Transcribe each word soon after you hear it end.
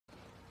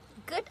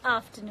Good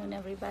afternoon,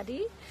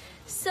 everybody.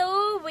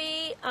 So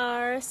we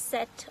are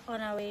set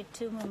on our way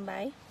to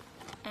Mumbai,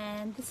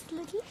 and this is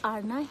little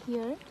Arna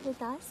here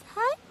with us.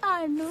 Hi,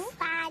 Arnu.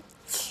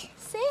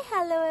 Say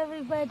hello,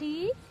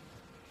 everybody.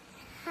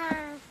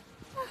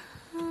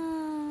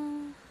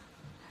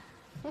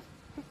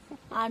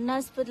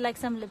 Arna's put like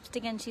some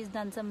lipstick and she's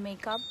done some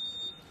makeup.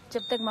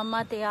 जब तक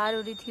मम्मा तैयार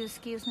हो रही थी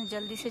उसने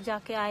जल्दी से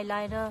जाके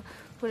eyeliner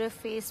पूरे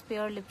face पे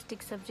और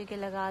lipstick सब जगह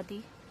लगा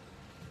दी.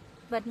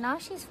 But now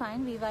she's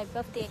fine. We wiped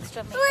off the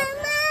extra makeup.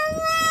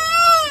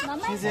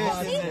 Mama,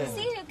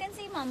 see, you can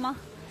see Mama.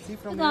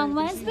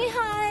 Mama is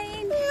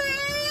behind.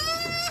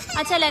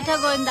 अच्छा, let her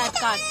go in that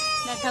cart.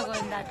 Let her go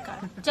in that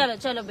cart. चलो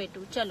चलो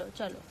बेटू, चलो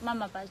चलो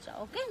मम्मा पास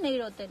जाओ. Okay? नहीं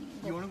रोते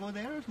नहीं. You want to go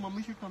there or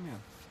mommy should come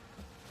here?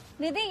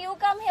 Didi, you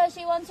come here.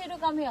 She wants you to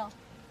come here.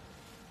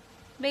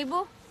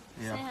 Babu,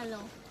 yeah. Say hello.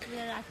 We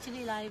are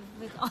actually live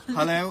with all.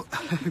 Hello.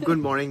 Good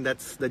morning.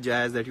 That's the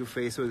jazz that you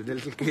face with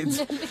little kids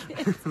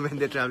when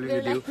they're traveling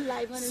with you.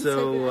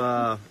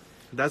 So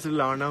that's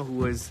Lana who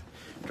was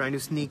trying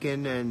to sneak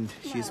in, and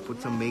she's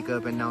put some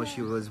makeup, and now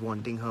she was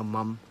wanting her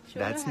mum.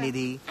 That's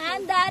Nidhi.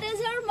 And that is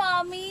her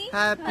mommy.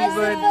 Happy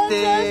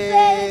birthday!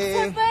 It's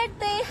her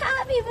birthday.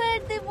 Happy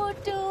birthday,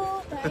 Motu.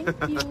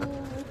 Thank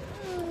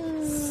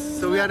you.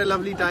 So we had a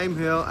lovely time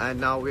here, and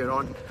now we're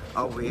on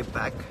our way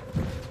back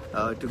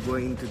to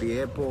going to the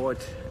airport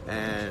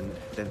and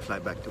then fly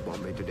back to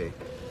Bombay today.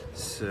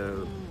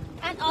 So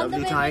and on the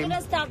way we're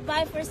gonna stop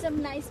by for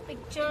some nice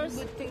pictures.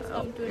 Good things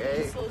come to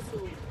it so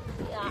soon.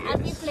 Yeah, yes.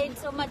 And we played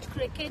so much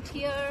cricket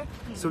here.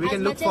 So we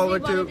can look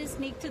forward to. We wanted to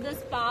sneak to the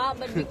spa,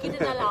 but Vicky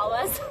didn't allow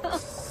us.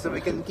 So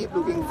we can keep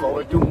looking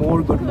forward to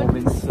more good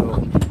moments.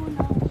 So.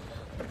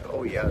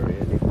 Oh yeah,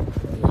 really.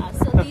 Yeah.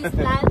 So these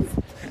plans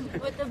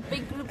with a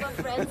big group of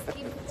friends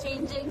keep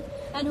changing,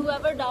 and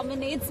whoever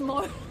dominates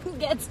more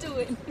gets to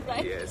win,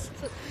 right? Yes.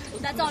 So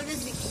that's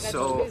always Vicky.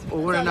 So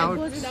over and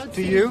out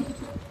to you.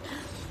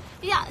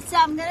 Yeah. So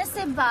I'm gonna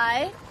say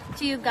bye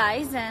to you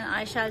guys, and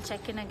I shall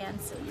check in again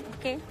soon.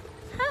 Okay.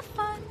 Have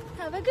fun.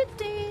 Have a good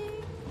day.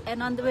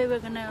 And on the way, we're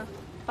gonna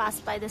pass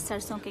by the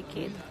sarson ke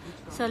khed.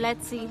 So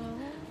let's see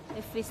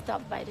if we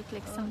stop by to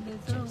click some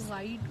pictures.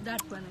 White,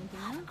 that one I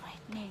think.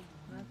 Great.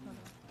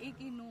 एक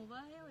Innova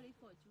है और एक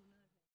Fortuner.